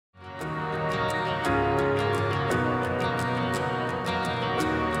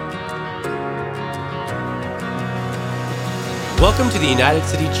Welcome to the United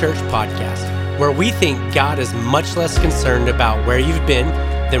City Church podcast, where we think God is much less concerned about where you've been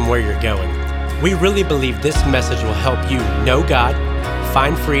than where you're going. We really believe this message will help you know God,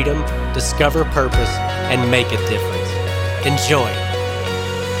 find freedom, discover purpose, and make a difference. Enjoy.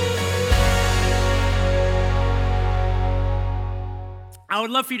 I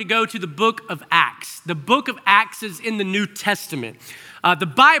would love for you to go to the book of Acts. The book of Acts is in the New Testament. The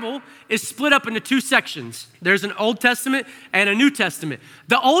Bible is split up into two sections. There's an Old Testament and a New Testament.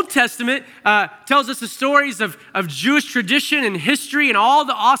 The Old Testament tells us the stories of Jewish tradition and history and all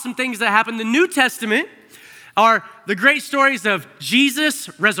the awesome things that happened. The New Testament are the great stories of Jesus,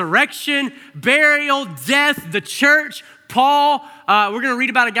 resurrection, burial, death, the church, Paul. We're going to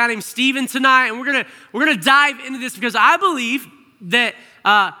read about a guy named Stephen tonight, and we're going to dive into this because I believe that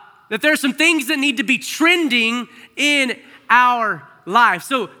there are some things that need to be trending in our life.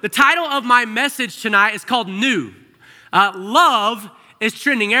 So the title of my message tonight is called New. Love is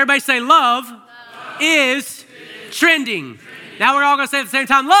trending. Everybody say love is trending. Now we're all going to say at the same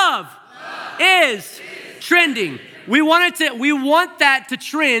time, love is trending. We want that to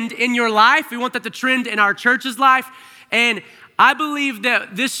trend in your life. We want that to trend in our church's life. And I believe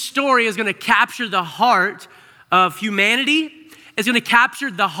that this story is going to capture the heart of humanity. It's going to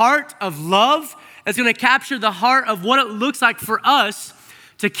capture the heart of love. It's going to capture the heart of what it looks like for us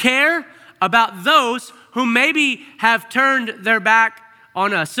to care about those who maybe have turned their back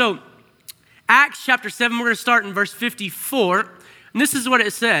on us. So Acts chapter 7, we're going to start in verse 54. And this is what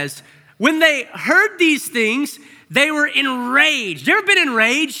it says. When they heard these things, they were enraged. You ever been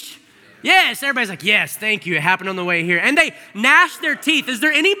enraged? Yes, everybody's like, yes, thank you. It happened on the way here. And they gnashed their teeth. Is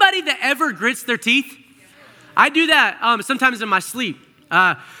there anybody that ever grits their teeth? I do that sometimes in my sleep.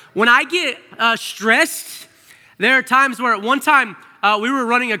 When I get stressed, there are times where at one time we were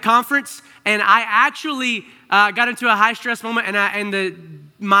running a conference and I actually got into a high stress moment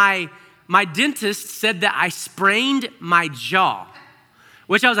my dentist said that I sprained my jaw,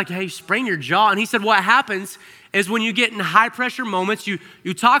 which I was like, hey, you sprained your jaw? And he said, what happens is when you get in high pressure moments, you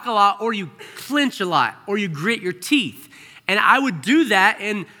talk a lot or you clench a lot or you grit your teeth. And I would do that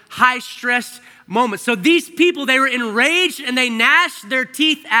in high stress moments. So these people, they were enraged and they gnashed their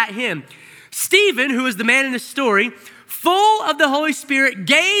teeth at him. Stephen, who is the man in the story, full of the Holy Spirit,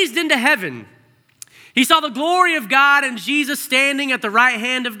 gazed into heaven. He saw the glory of God and Jesus standing at the right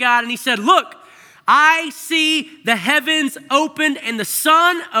hand of God. And he said, look, I see the heavens opened and the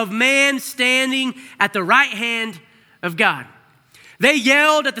Son of Man standing at the right hand of God. They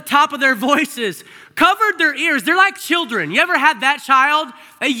yelled at the top of their voices, covered their ears. They're like children. You ever had that child?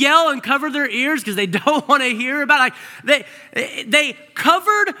 They yell and cover their ears because they don't want to hear about it. They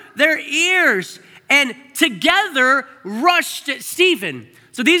covered their ears and together rushed at Stephen.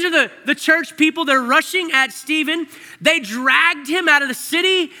 So these are the church people. They're rushing at Stephen. They dragged him out of the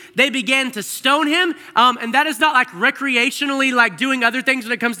city. They began to stone him. And that is not like recreationally like doing other things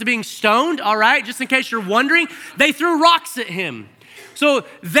when it comes to being stoned, all right? Just in case you're wondering, they threw rocks at him. So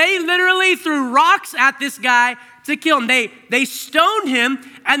they literally threw rocks at this guy to kill him. They stoned him,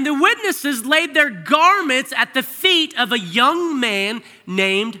 and the witnesses laid their garments at the feet of a young man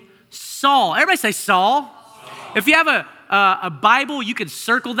named Saul. Everybody say Saul. If you have a Bible, you could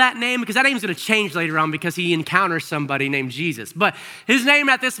circle that name because that name is going to change later on because he encounters somebody named Jesus. But his name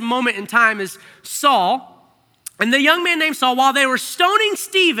at this moment in time is Saul. And the young man named Saul, while they were stoning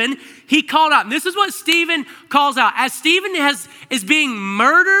Stephen, he called out. And this is what Stephen calls out. As Stephen is being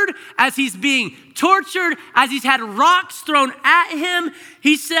murdered, as he's being tortured, as he's had rocks thrown at him,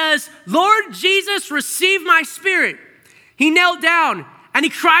 he says, Lord Jesus, receive my spirit. He knelt down and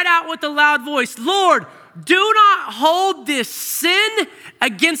he cried out with a loud voice, Lord, do not hold this sin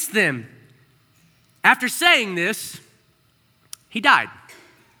against them. After saying this, he died.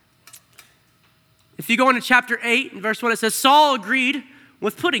 If you go into chapter 8, in verse 1, it says, Saul agreed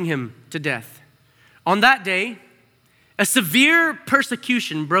with putting him to death. On that day, a severe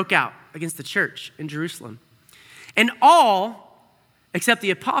persecution broke out against the church in Jerusalem. And all, except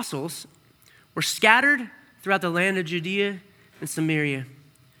the apostles, were scattered throughout the land of Judea and Samaria.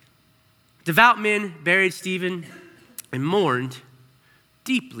 Devout men buried Stephen and mourned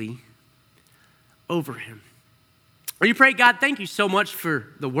deeply over him. Or you pray, God, thank you so much for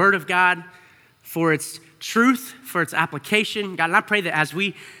the word of God, for its truth, for its application. God, and I pray that as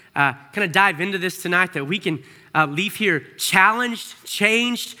we kind of dive into this tonight, that we can leave here challenged,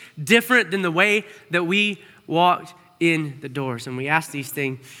 changed, different than the way that we walked in the doors. And we ask these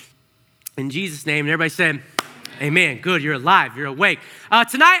things in Jesus' name. And everybody said, amen. Good, you're alive, you're awake.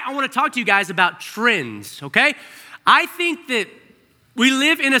 Tonight, I want to talk to you guys about trends, okay? I think that we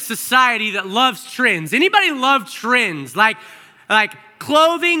live in a society that loves trends. Anybody love trends? Like like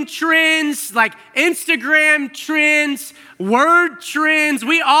clothing trends, like Instagram trends, word trends.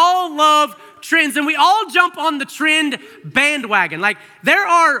 We all love trends, and we all jump on the trend bandwagon. Like there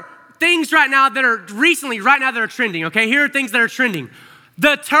are things right now that are that are trending, okay? Here are things that are trending.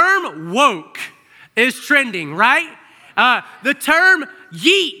 The term woke is trending, right? The term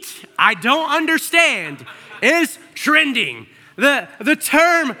yeet, I don't understand, is trending. The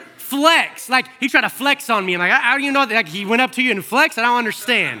term flex, like he tried to flex on me. I'm like, how do you know that? Like, he went up to you and flexed? I don't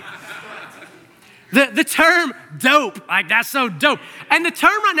understand. The term dope, like that's so dope. And the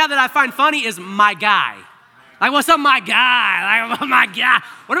term right now that I find funny is my guy. Like, what's up, my guy? Like, my guy.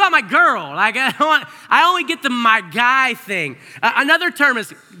 What about my girl? Like, I only get the my guy thing. Another term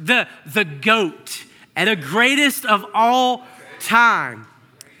is the GOAT, and the greatest of all time.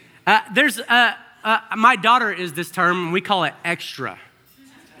 My daughter is this term, and we call it extra.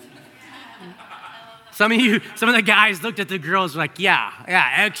 Some of the guys looked at the girls like, yeah,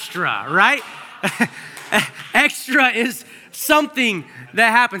 extra, right? Extra is something that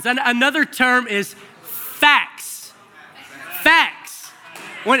happens. And another term is facts. Facts.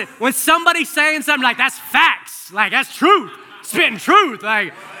 When somebody's saying something like, that's facts, like that's truth, spitting truth.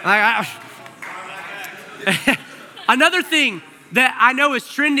 Another thing that I know is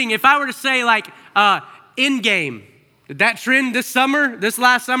trending, if I were to say like Endgame, did that trend this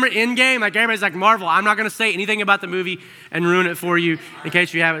last summer, Endgame? Like everybody's like, Marvel. I'm not gonna say anything about the movie and ruin it for you in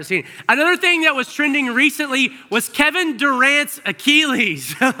case you haven't seen it. Another thing that was trending recently was Kevin Durant's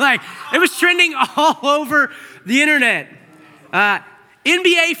Achilles. Like it was trending all over the internet.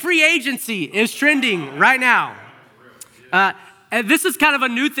 NBA free agency is trending right now. And this is kind of a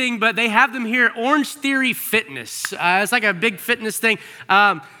new thing, but they have them here, Orange Theory Fitness. It's like a big fitness thing.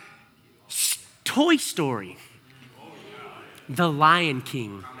 Toy Story. The Lion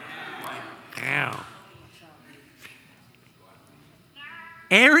King. Ow.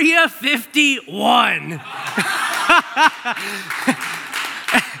 Area 51.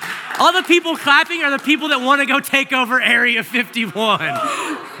 All the people clapping are the people that want to go take over Area 51.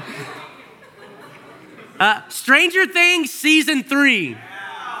 Stranger Things Season 3.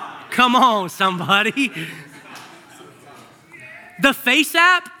 Come on, somebody. The Face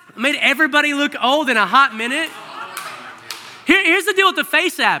app made everybody look old in a hot minute. Here's the deal with the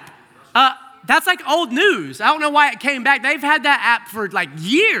Face app. That's like old news. I don't know why it came back. They've had that app for like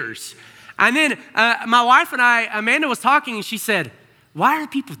years. And then my wife and I, Amanda was talking and she said, why are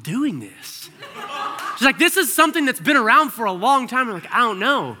people doing this? She's like, this is something that's been around for a long time. I'm like, I don't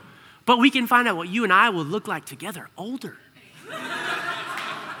know. But we can find out what you and I will look like together, older.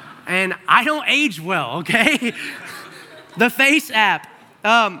 And I don't age well, okay? The Face app.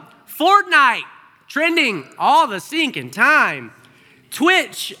 Fortnite, trending all the sinking time.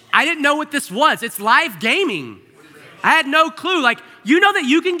 Twitch, I didn't know what this was. It's live gaming. I had no clue. Like, you know that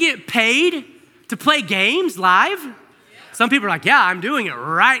you can get paid to play games live? Some people are like, yeah, I'm doing it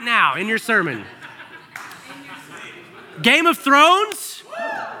right now in your sermon. Game of Thrones.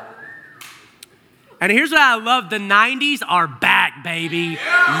 And here's what I love. The 90s are back, baby.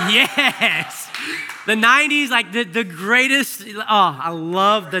 Yes. The 90s, like the greatest. Oh, I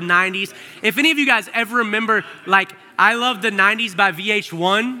love the 90s. If any of you guys ever remember, like, I love the 90s by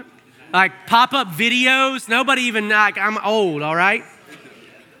VH1, like pop-up videos. Nobody even, like, I'm old, all right?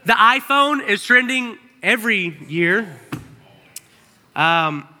 The iPhone is trending every year.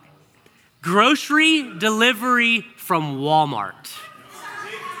 Grocery delivery from Walmart.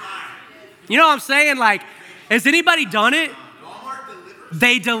 You know what I'm saying? Like, has anybody done it?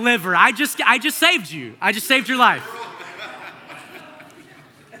 They deliver. I just saved you. I just saved your life.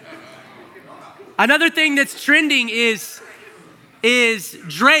 Another thing that's trending is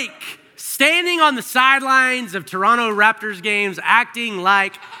Drake standing on the sidelines of Toronto Raptors games acting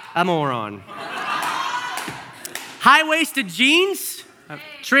like a moron. High-waisted jeans,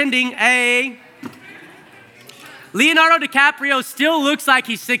 trending. Leonardo DiCaprio still looks like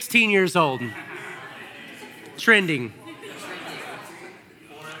he's 16 years old. Trending.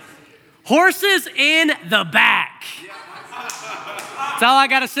 Horses in the back. That's all I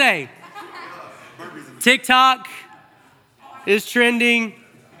gotta say. TikTok is trending.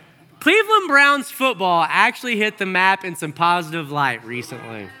 Cleveland Browns football actually hit the map in some positive light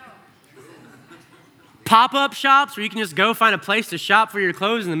recently. Pop-up shops where you can just go find a place to shop for your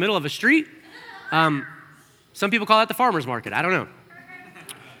clothes in the middle of a street. Some people call that the farmer's market. I don't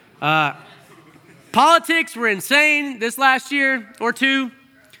know. Politics were insane this last year or two.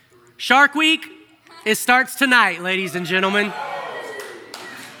 Shark Week, it starts tonight, ladies and gentlemen.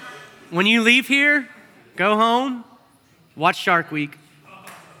 When you leave here, go home, watch Shark Week.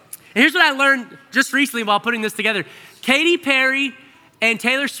 And here's what I learned just recently while putting this together. Katy Perry and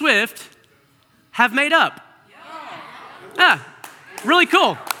Taylor Swift have made up. Yeah, really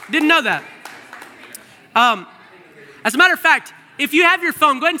cool. Didn't know that. As a matter of fact, if you have your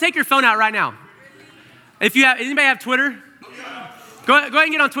phone, go ahead and take your phone out right now. If you have, anybody have Twitter? Go ahead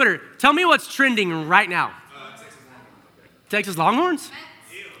and get on Twitter. Tell me what's trending right now. Texas Longhorns?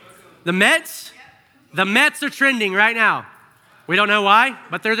 The Mets? The Mets are trending right now. We don't know why,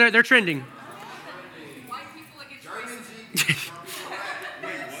 but they're trending.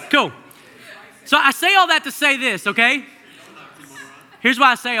 Cool. So I say all that to say this, okay? Here's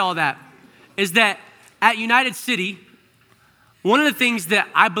why I say all that, is that at United City, one of the things that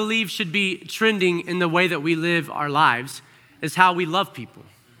I believe should be trending in the way that we live our lives is how we love people.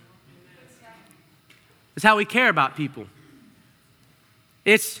 It's how we care about people.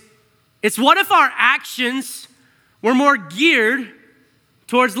 It's what if our actions were more geared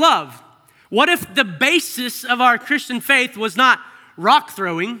towards love? What if the basis of our Christian faith was not rock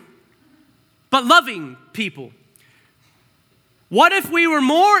throwing, but loving people? What if we were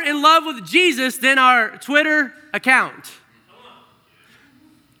more in love with Jesus than our Twitter account?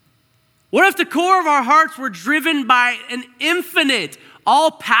 What if the core of our hearts were driven by an infinite,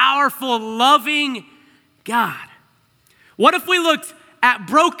 all-powerful, loving God? What if we looked at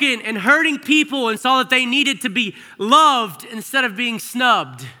broken and hurting people and saw that they needed to be loved instead of being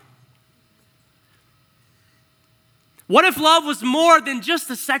snubbed? What if love was more than just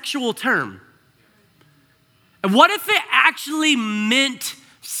a sexual term? And what if it actually meant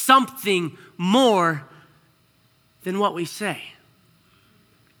something more than what we say?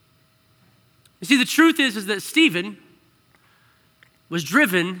 You see, the truth is that Stephen was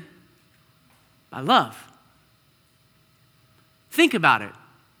driven by love. Think about it.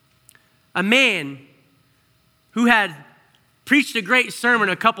 A man who had preached a great sermon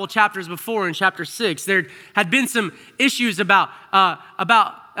a couple chapters before in chapter 6. There had been some issues about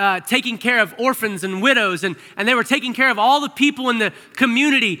taking care of orphans and widows, and they were taking care of all the people in the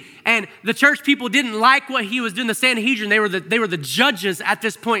community, and the church people didn't like what he was doing. The Sanhedrin, they were the judges at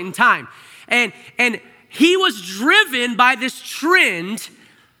this point in time. And he was driven by this trend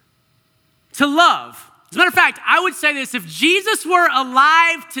to love. As a matter of fact, I would say this: if Jesus were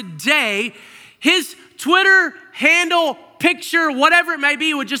alive today, his Twitter handle, picture, whatever it may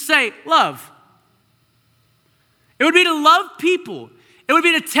be, would just say love. It would be to love people. It would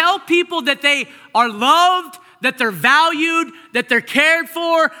be to tell people that they are loved, that they're valued, that they're cared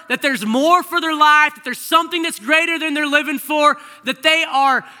for, that there's more for their life, that there's something that's greater than they're living for, that they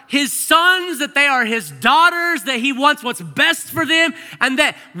are his sons, that they are his daughters, that he wants what's best for them, and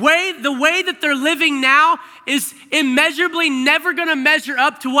that the way that they're living now is immeasurably never gonna measure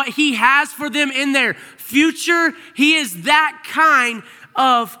up to what he has for them in their future. He is that kind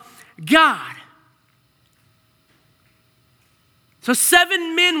of God. So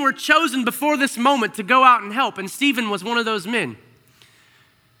 7 men were chosen before this moment to go out and help, and Stephen was one of those men.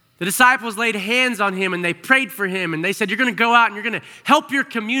 The disciples laid hands on him and they prayed for him, and they said, you're gonna go out and you're gonna help your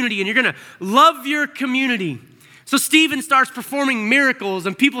community and you're gonna love your community. So Stephen starts performing miracles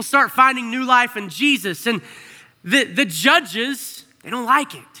and people start finding new life in Jesus, and the judges, they don't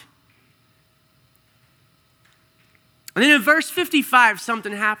like it. And then in verse 55,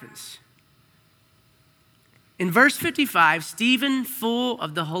 something happens. In verse 55, Stephen, full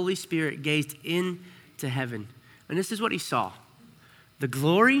of the Holy Spirit, gazed into heaven. And this is what he saw: the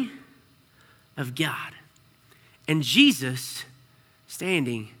glory of God and Jesus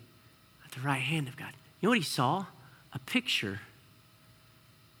standing at the right hand of God. You know what he saw? A picture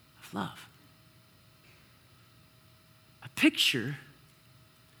of love. A picture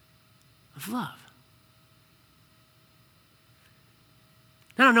of love.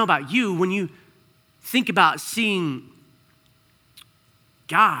 I don't know about you, when you think about seeing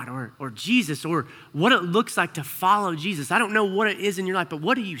God or Jesus, or what it looks like to follow Jesus. I don't know what it is in your life, but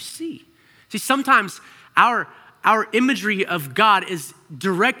what do you see? See, sometimes our imagery of God is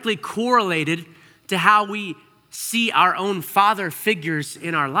directly correlated to how we see our own father figures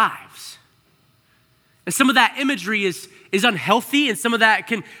in our lives. And some of that imagery is unhealthy, and some of that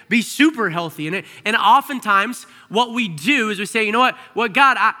can be super healthy. And oftentimes what we do is we say, you know what,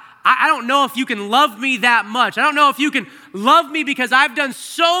 God, I don't know if you can love me that much. I don't know if you can love me because I've done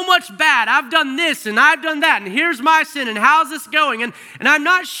so much bad. I've done this and I've done that, and here's my sin, and how's this going? And I'm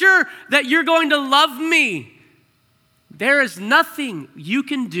not sure that you're going to love me. There is nothing you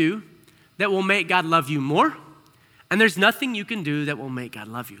can do that will make God love you more, and there's nothing you can do that will make God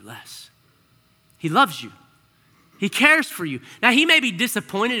love you less. He loves you. He cares for you. Now, he may be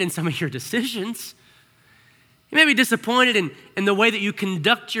disappointed in some of your decisions. You may be disappointed in the way that you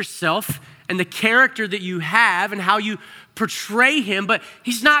conduct yourself and the character that you have and how you portray him, but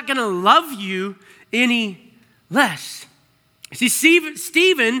he's not going to love you any less. See,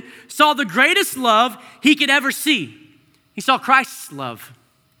 Stephen saw the greatest love he could ever see. He saw Christ's love.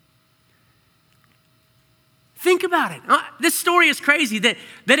 Think about it. This story is crazy that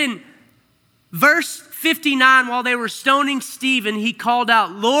in verse 59, while they were stoning Stephen, he called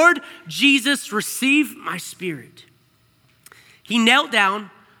out, "Lord Jesus, receive my spirit." He knelt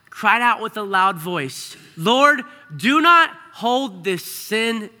down, cried out with a loud voice, "Lord, do not hold this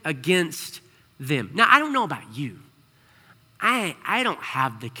sin against them." Now, I don't know about you. I don't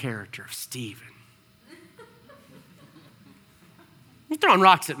have the character of Stephen. You're throwing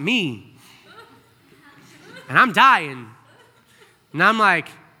rocks at me. And I'm dying. And I'm like,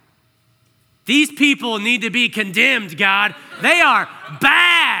 these people need to be condemned, God. They are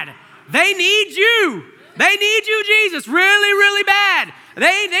bad. They need you. They need you, Jesus, really, really bad.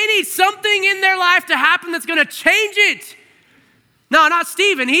 They need something in their life to happen that's going to change it. No, not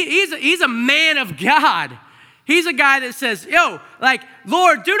Stephen. He's a man of God. He's a guy that says,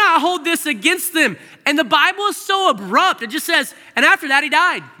 Lord, do not hold this against them. And the Bible is so abrupt. It just says, and after that, he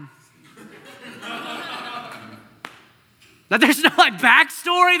died. Now, there's no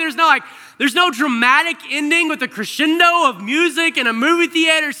backstory. There's no dramatic ending with a crescendo of music in a movie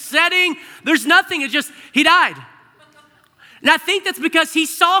theater setting. There's nothing. It's just, he died. And I think that's because he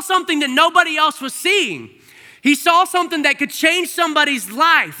saw something that nobody else was seeing. He saw something that could change somebody's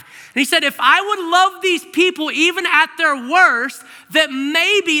life. And he said, if I would love these people even at their worst, that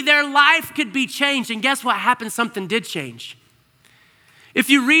maybe their life could be changed. And guess what happened? Something did change. If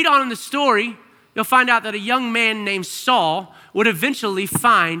you read on in the story, you'll find out that a young man named Saul would eventually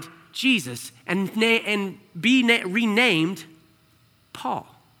find Jesus and be renamed Paul.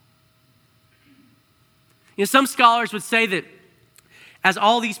 Some scholars would say that as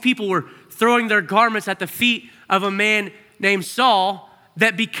all these people were throwing their garments at the feet of a man named Saul,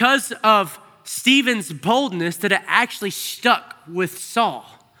 that because of Stephen's boldness, that it actually stuck with Saul.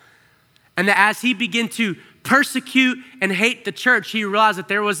 And that as he began to persecute and hate the church, he realized that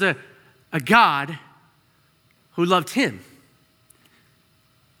there was a God who loved him.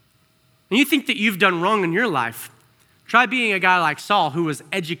 And you think that you've done wrong in your life. Try being a guy like Saul who was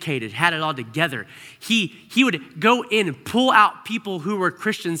educated, had it all together. He would go in and pull out people who were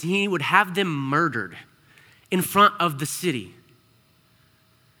Christians. He would have them murdered in front of the city.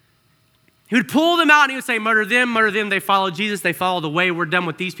 He would pull them out and he would say, murder them. They follow Jesus. They follow the way. We're done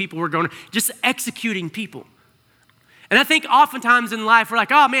with these people. We're going to just executing people. And I think oftentimes in life, we're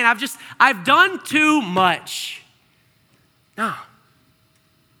like, oh man, I've done too much. No,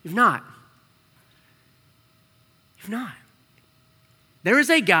 you've not. You've not. There is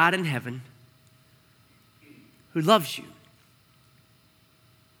a God in heaven who loves you.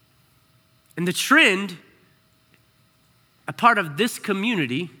 And the trend, a part of this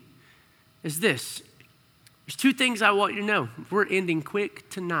community, is this. There's two things I want you to know. We're ending quick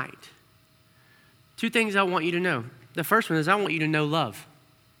tonight. Two things I want you to know. The first one is I want you to know love.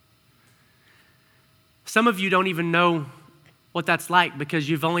 Some of you don't even know what that's like because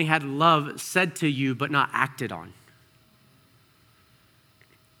you've only had love said to you but not acted on.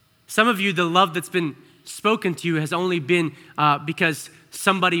 Some of you, the love that's been spoken to you has only been because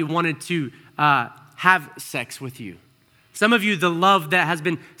somebody wanted to have sex with you. Some of you, the love that has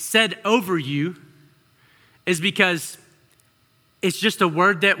been said over you is because it's just a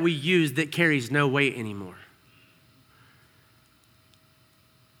word that we use that carries no weight anymore.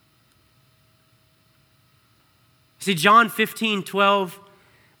 See, John 15, 12,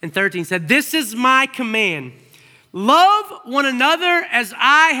 and 13 said, "This is my command. Love one another as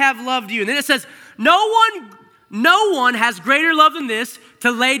I have loved you." And then it says, no one has greater love than this,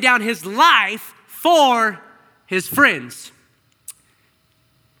 to lay down his life for his friends.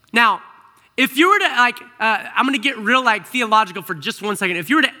 Now, if you were to I'm going to get real theological for just 1 second. If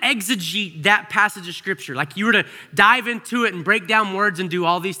you were to exegete that passage of scripture, you were to dive into it and break down words and do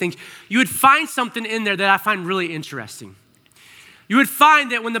all these things, you would find something in there that I find really interesting. You would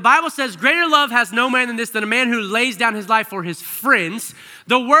find that when the Bible says, greater love has no man than this, than a man who lays down his life for his friends,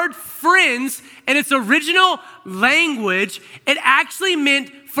 the word friends in its original language, it actually meant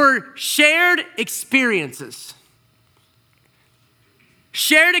for shared experiences.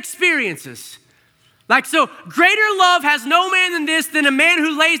 Shared experiences. So greater love has no man than this, than a man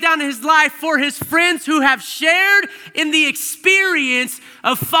who lays down his life for his friends who have shared in the experience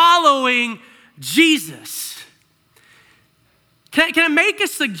of following Jesus. Can I make a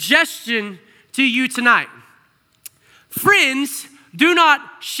suggestion to you tonight? Friends do not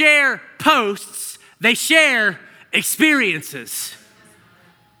share posts, they share experiences.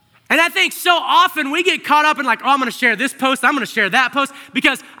 And I think so often we get caught up in like, oh, I'm gonna share this post, I'm gonna share that post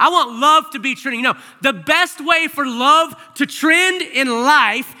because I want love to be trending. No, the best way for love to trend in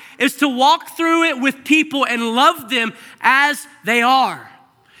life is to walk through it with people and love them as they are.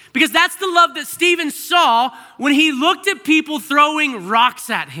 Because that's the love that Stephen saw when he looked at people throwing rocks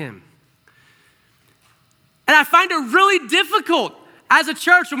at him. And I find it really difficult as a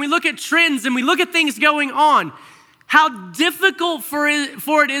church when we look at trends and we look at things going on, how difficult for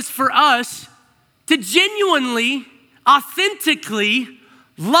it is for us to genuinely, authentically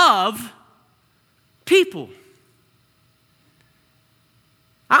love people.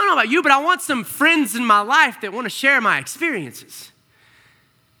 I don't know about you, but I want some friends in my life that want to share my experiences.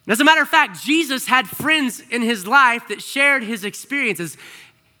 And as a matter of fact, Jesus had friends in his life that shared his experiences.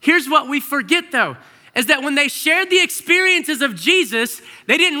 Here's what we forget though, is that when they shared the experiences of Jesus,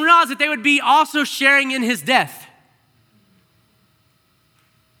 they didn't realize that they would be also sharing in his death.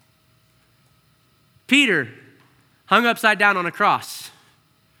 Peter hung upside down on a cross.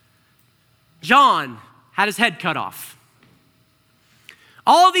 John had his head cut off.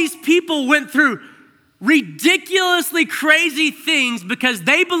 All these people went through ridiculously crazy things because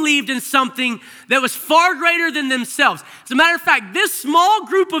they believed in something that was far greater than themselves. As a matter of fact, this small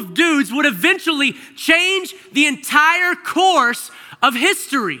group of dudes would eventually change the entire course of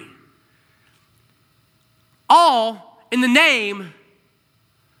history. All in the name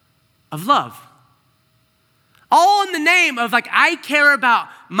of love. All in the name of like, I care about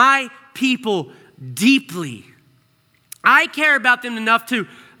my people deeply. I care about them enough to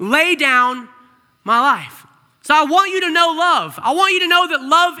lay down my life. So I want you to know love. I want you to know that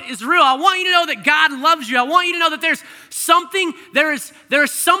love is real. I want you to know that God loves you. I want you to know that there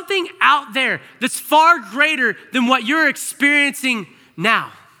is something out there that's far greater than what you're experiencing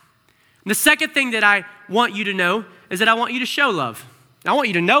now. And the second thing that I want you to know is that I want you to show love. I want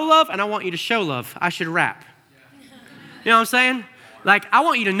you to know love and I want you to show love. I should rap. You know what I'm saying? Like, I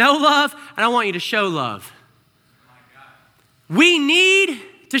want you to know love and I want you to show love. We need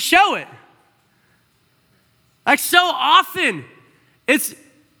to show it. Like so often,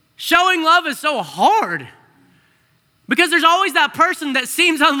 showing love is so hard because there's always that person that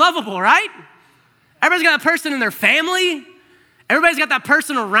seems unlovable, right? Everybody's got that person in their family. Everybody's got that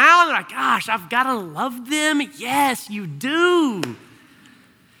person around. They're like, gosh, I've got to love them. Yes, you do.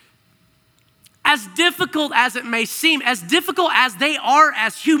 As difficult as it may seem, as difficult as they are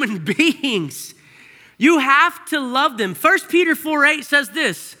as human beings, you have to love them. 1 Peter 4:8 says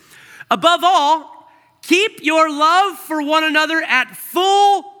this, above all, keep your love for one another at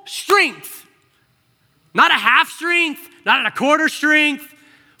full strength. Not a half strength, not at a quarter strength,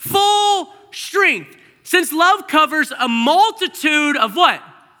 full strength. Since love covers a multitude of what?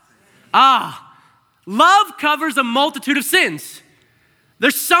 Love covers a multitude of sins.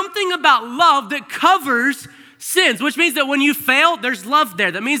 There's something about love that covers sins, which means that when you fail, there's love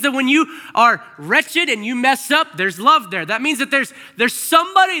there. That means that when you are wretched and you mess up, there's love there. That means that there's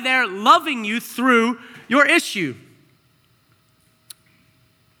somebody there loving you through your issue.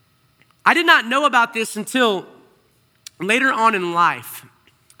 I did not know about this until later on in life.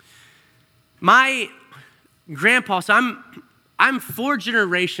 My grandpa, so I'm 4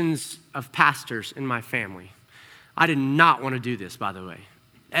 generations of pastors in my family. I did not want to do this, by the way,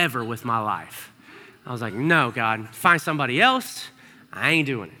 ever with my life. I was like, no, God, find somebody else. I ain't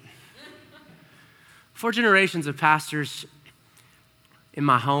doing it. 4 generations of pastors in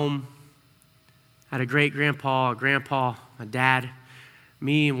my home. I had a great-grandpa, a grandpa, a dad,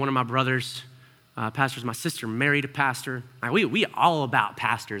 me and one of my brothers, pastors. My sister married a pastor. We all about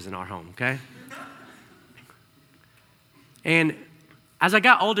pastors in our home, okay? And as I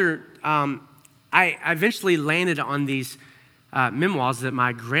got older, I eventually landed on these memoirs that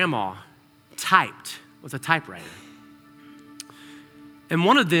my grandma typed with a typewriter. And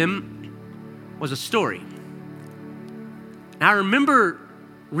one of them was a story. And I remember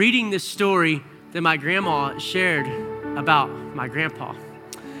reading this story that my grandma shared about my grandpa.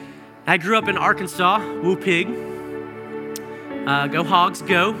 I grew up in Arkansas, Woo Pig. Go Hogs,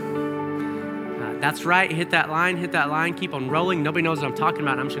 go. That's right, hit that line, keep on rolling. Nobody knows what I'm talking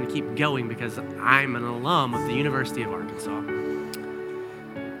about. I'm just gonna keep going because I'm an alum of the University of Arkansas.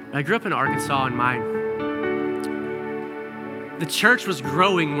 I grew up in Arkansas and the church was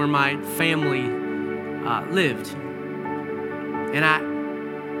growing where my family lived. And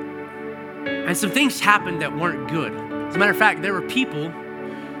some things happened that weren't good. As a matter of fact, there were people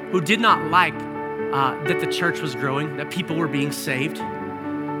who did not like that the church was growing, that people were being saved,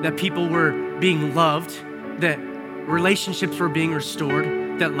 that people were being loved, that relationships were being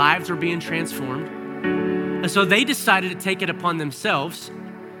restored, that lives were being transformed. And so they decided to take it upon themselves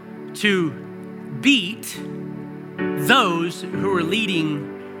to beat those who were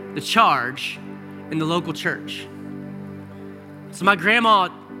leading the charge in the local church. So my grandma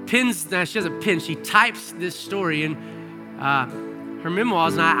she has a pen, she types this story in her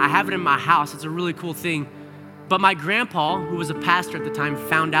memoirs, and I have it in my house. It's a really cool thing. But my grandpa, who was a pastor at the time,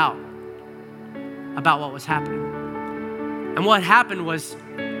 found out about what was happening. And what happened was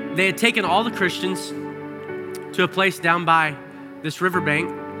they had taken all the Christians to a place down by this riverbank,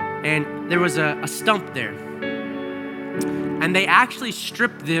 and there was a stump there. And they actually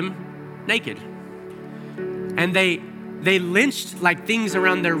stripped them naked. And they lynched like things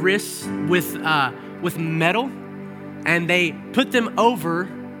around their wrists with metal, and they put them over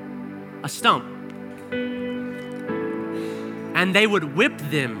a stump. And they would whip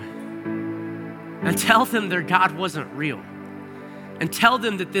them and tell them their God wasn't real, and tell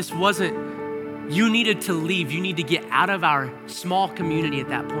them that this wasn't, you needed to leave, you need to get out of our small community at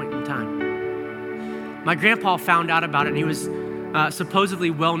that point in time. My grandpa found out about it, and he was supposedly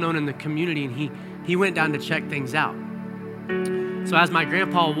well known in the community, and he went down to check things out. So as my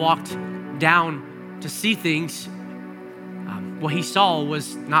grandpa walked down to see things, what he saw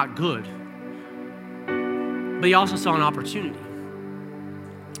was not good, but he also saw an opportunity.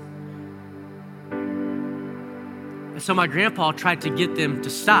 And so my grandpa tried to get them to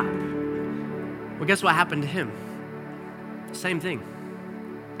stop. Well, guess what happened to him? Same thing.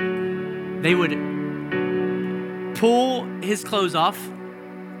 They would pull his clothes off,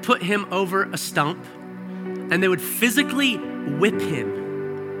 put him over a stump, and they would physically whip him.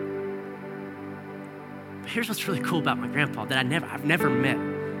 But here's what's really cool about my grandpa that I've never met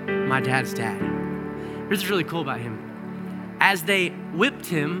my dad's dad. Here's what's really cool about him. As they whipped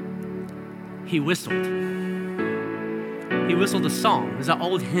him, he whistled. He whistled a song. It was an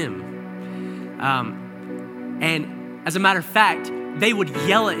old hymn. And as a matter of fact, they would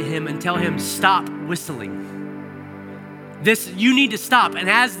yell at him and tell him, stop whistling. You need to stop. And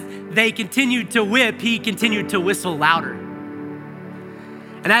as they continued to whip, he continued to whistle louder.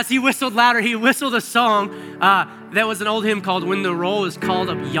 And as he whistled louder, he whistled a song that was an old hymn called When the Roll is Called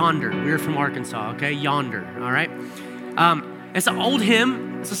Up Yonder. We're from Arkansas, okay? Yonder, all right? It's an old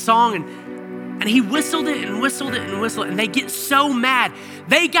hymn. It's a song, and he whistled it and whistled it and whistled it, and they get so mad.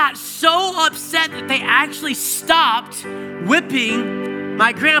 They got so upset that they actually stopped whipping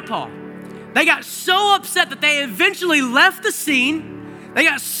my grandpa. They got so upset that they eventually left the scene. They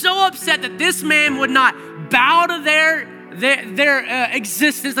got so upset that this man would not bow to their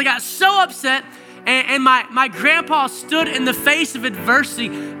existence. They got so upset, and my grandpa stood in the face of adversity,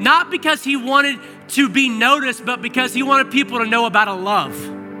 not because he wanted to be noticed, but because he wanted people to know about a love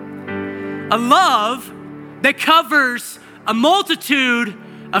that covers a multitude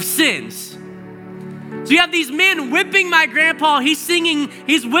of sins. So you have these men whipping my grandpa. He's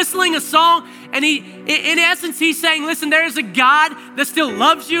whistling a song, and in essence, he's saying, listen, there is a God that still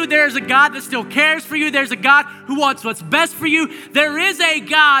loves you. There is a God that still cares for you. There's a God who wants what's best for you. There is a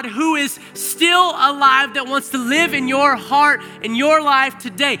God who is still alive that wants to live in your heart, in your life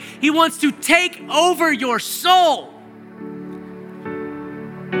today. He wants to take over your soul.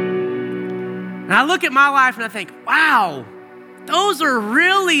 And I look at my life and I think, wow, those are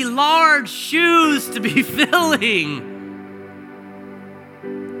really large shoes to be filling.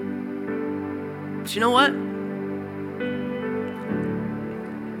 But you know what?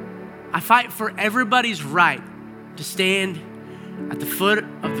 I fight for everybody's right to stand at the foot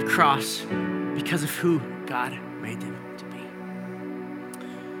of the cross because of who God made them to be.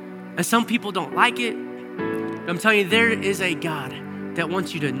 And some people don't like it, but I'm telling you, there is a God that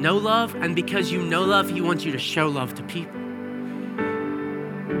wants you to know love, and because you know love, he wants you to show love to people.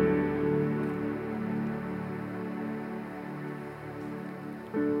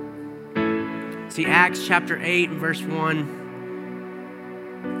 See, Acts chapter 8 and verse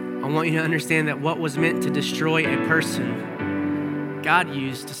 1, I want you to understand that what was meant to destroy a person, God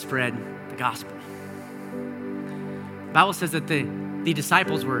used to spread the gospel. The Bible says that the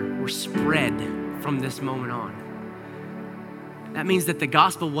disciples were spread from this moment on. That means that the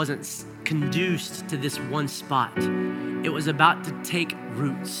gospel wasn't conduced to this one spot. It was about to take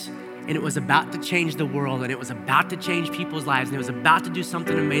roots, and it was about to change the world, and it was about to change people's lives, and it was about to do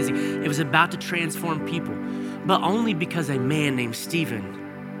something amazing. It was about to transform people, but only because a man named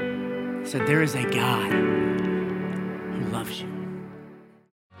Stephen said, there is a God who loves you.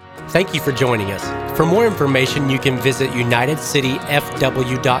 Thank you for joining us. For more information, you can visit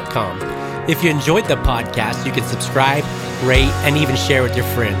UnitedCityFW.com. If you enjoyed the podcast, you can subscribe, rate, and even share with your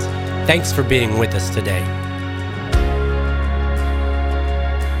friends. Thanks for being with us today.